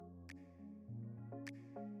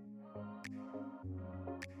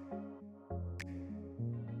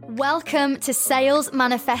Welcome to Sales,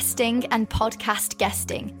 Manifesting and Podcast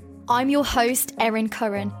Guesting. I'm your host, Erin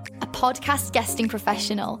Curran, a podcast guesting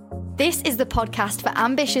professional. This is the podcast for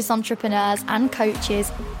ambitious entrepreneurs and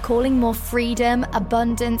coaches calling more freedom,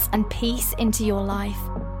 abundance and peace into your life.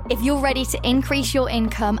 If you're ready to increase your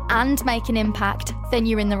income and make an impact, then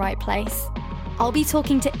you're in the right place. I'll be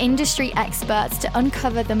talking to industry experts to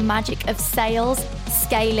uncover the magic of sales,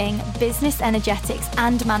 scaling, business energetics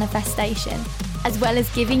and manifestation, as well as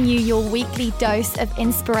giving you your weekly dose of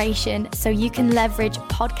inspiration so you can leverage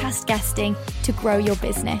podcast guesting to grow your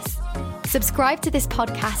business. Subscribe to this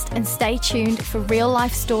podcast and stay tuned for real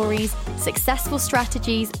life stories, successful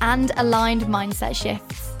strategies, and aligned mindset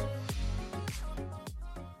shifts.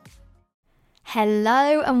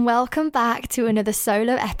 Hello and welcome back to another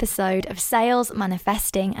solo episode of Sales,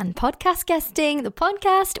 Manifesting and Podcast Guesting, the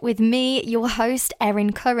podcast with me, your host,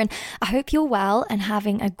 Erin Curran. I hope you're well and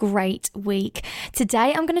having a great week.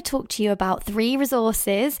 Today, I'm going to talk to you about 3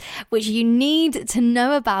 resources which you need to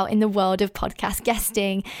know about in the world of podcast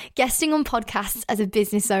guesting. Guesting on podcasts as a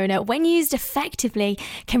business owner, when used effectively,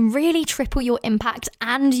 can really triple your impact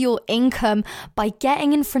and your income by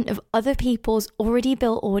getting in front of other people's already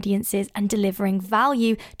built audiences and delivering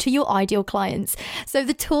value to your ideal clients. So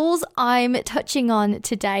the tools I'm touching on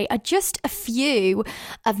today are just a few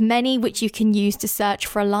of many which you can use to search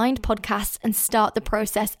for aligned podcasts and start the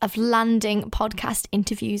process of landing podcast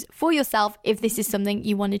interviews for yourself if this is something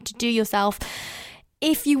you wanted to do yourself.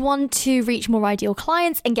 If you want to reach more ideal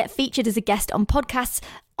clients and get featured as a guest on podcasts,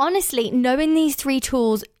 honestly, knowing these 3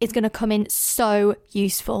 tools is going to come in so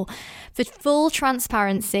useful. For full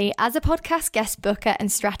transparency, as a podcast guest booker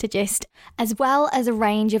and strategist, as well as a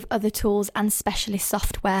range of other tools and specialist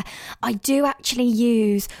software, I do actually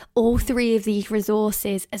use all 3 of these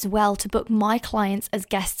resources as well to book my clients as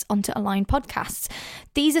guests onto aligned podcasts.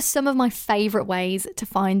 These are some of my favorite ways to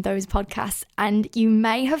find those podcasts, and you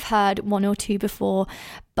may have heard 1 or 2 before,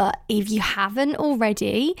 but if you haven't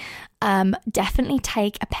already, definitely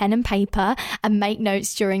take a pen and paper and make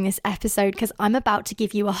notes during this episode because I'm about to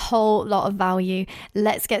give you a whole lot of value.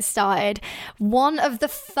 Let's get started. One of the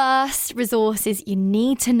first resources you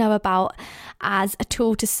need to know about as a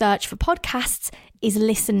tool to search for podcasts is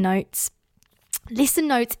Listen Notes. Listen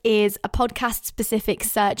Notes is a podcast-specific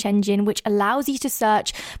search engine which allows you to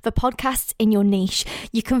search for podcasts in your niche.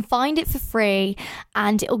 You can find it for free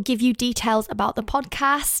and it'll give you details about the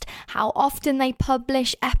podcast, how often they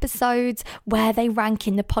publish episodes, where they rank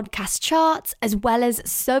in the podcast charts, as well as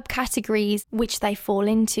subcategories which they fall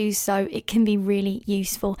into, so it can be really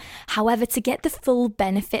useful. However, to get the full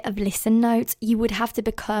benefit of Listen Notes, you would have to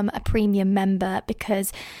become a premium member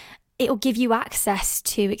because it'll give you access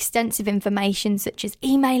to extensive information such as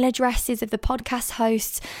email addresses of the podcast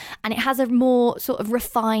hosts, and it has a more sort of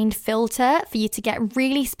refined filter for you to get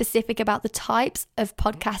really specific about the types of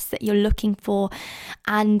podcasts that you're looking for,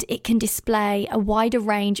 and it can display a wider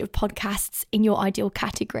range of podcasts in your ideal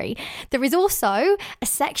category. There is also a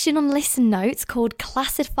section on Listen Notes called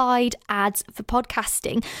Classified Ads for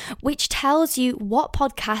Podcasting, which tells you what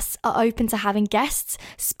podcasts are open to having guests,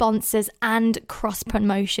 sponsors, and cross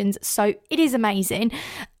promotions. So it is amazing.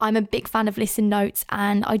 I'm a big fan of Listen Notes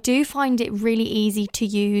and I do find it really easy to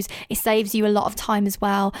use. It saves you a lot of time as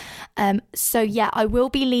well. So yeah, I will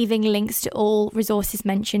be leaving links to all resources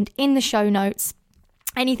mentioned in the show notes.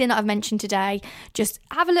 Anything that I've mentioned today, just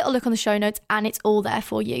have a little look on the show notes and it's all there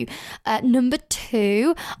for you. Number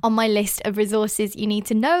 2 on my list of resources you need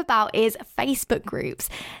to know about is Facebook groups.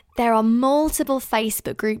 There are multiple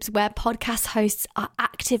Facebook groups where podcast hosts are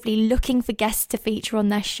actively looking for guests to feature on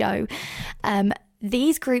their show.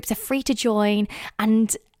 These groups are free to join,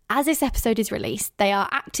 and as this episode is released, they are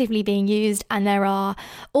actively being used and there are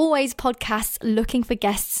always podcasts looking for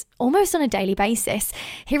guests almost on a daily basis.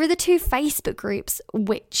 Here are the 2 Facebook groups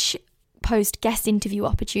which post guest interview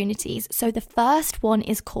opportunities. So the first one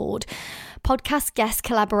is called Podcast Guest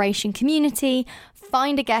Collaboration Community,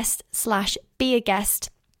 Find a Guest / Be a Guest.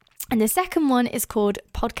 And the second one is called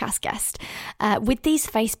Podcast Guest. With these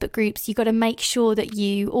Facebook groups, you've got to make sure that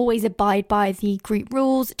you always abide by the group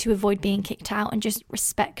rules to avoid being kicked out and just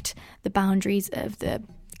respect the boundaries of the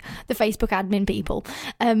Facebook admin people.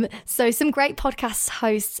 So some great podcast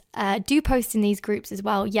hosts do post in these groups as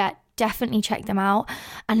well, yet definitely check them out.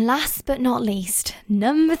 And last but not least,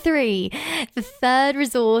 number 3, the third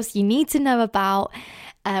resource you need to know about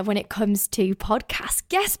when it comes to podcast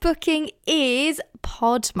guest booking is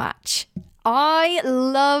Podmatch. I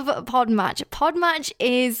love Podmatch. Podmatch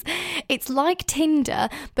it's like Tinder,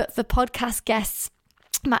 but for podcast guests.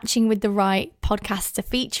 matching with the right podcast to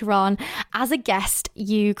feature on. As a guest,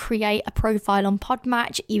 you create a profile on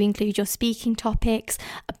Podmatch. You include your speaking topics,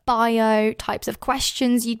 a bio, types of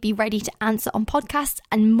questions you'd be ready to answer on podcasts,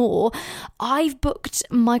 and more. I've booked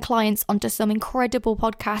my clients onto some incredible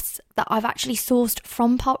podcasts that I've actually sourced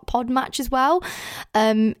from Podmatch as well.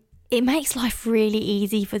 It makes life really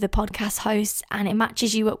easy for the podcast hosts, and it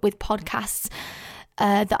matches you up with podcasts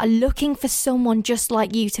that are looking for someone just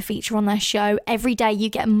like you to feature on their show. Every day you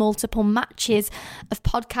get multiple matches of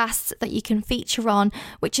podcasts that you can feature on,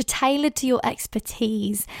 which are tailored to your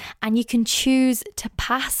expertise, and you can choose to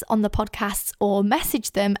pass on the podcasts or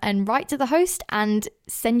message them and write to the host and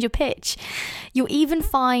send your pitch. You'll even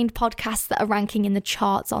find podcasts that are ranking in the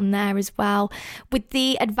charts on there as well. With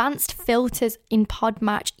the advanced filters in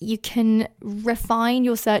Podmatch, you can refine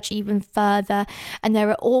your search even further, and there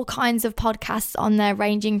are all kinds of podcasts on there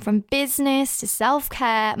ranging from business to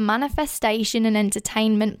self-care, manifestation and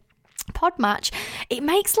entertainment. Podmatch, it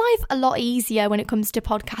makes life a lot easier when it comes to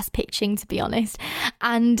podcast pitching, to be honest.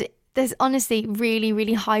 And there's honestly really,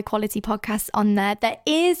 really high quality podcasts on there. There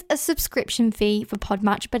is a subscription fee for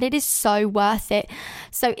Podmatch, but it is so worth it.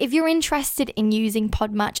 So if you're interested in using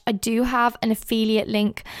Podmatch, I do have an affiliate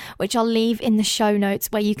link, which I'll leave in the show notes,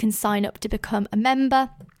 where you can sign up to become a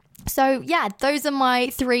member. So yeah, those are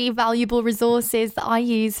my 3 valuable resources that I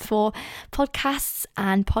use for podcasts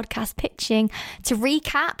and podcast pitching. To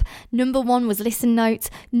recap, number 1 was Listen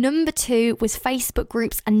Notes, number 2 was Facebook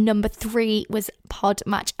groups, and number 3 was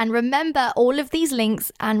Podmatch. And remember, all of these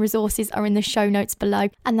links and resources are in the show notes below.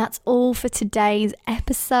 And that's all for today's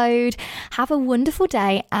episode. Have a wonderful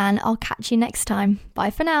day, and I'll catch you next time.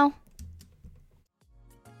 Bye for now.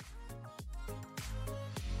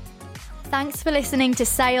 Thanks for listening to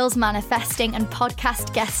Sales, Manifesting and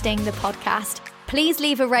Podcast Guesting, the podcast. Please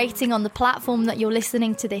leave a rating on the platform that you're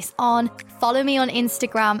listening to this on. Follow me on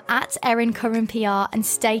Instagram @ErinCurranPR, and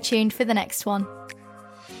stay tuned for the next one.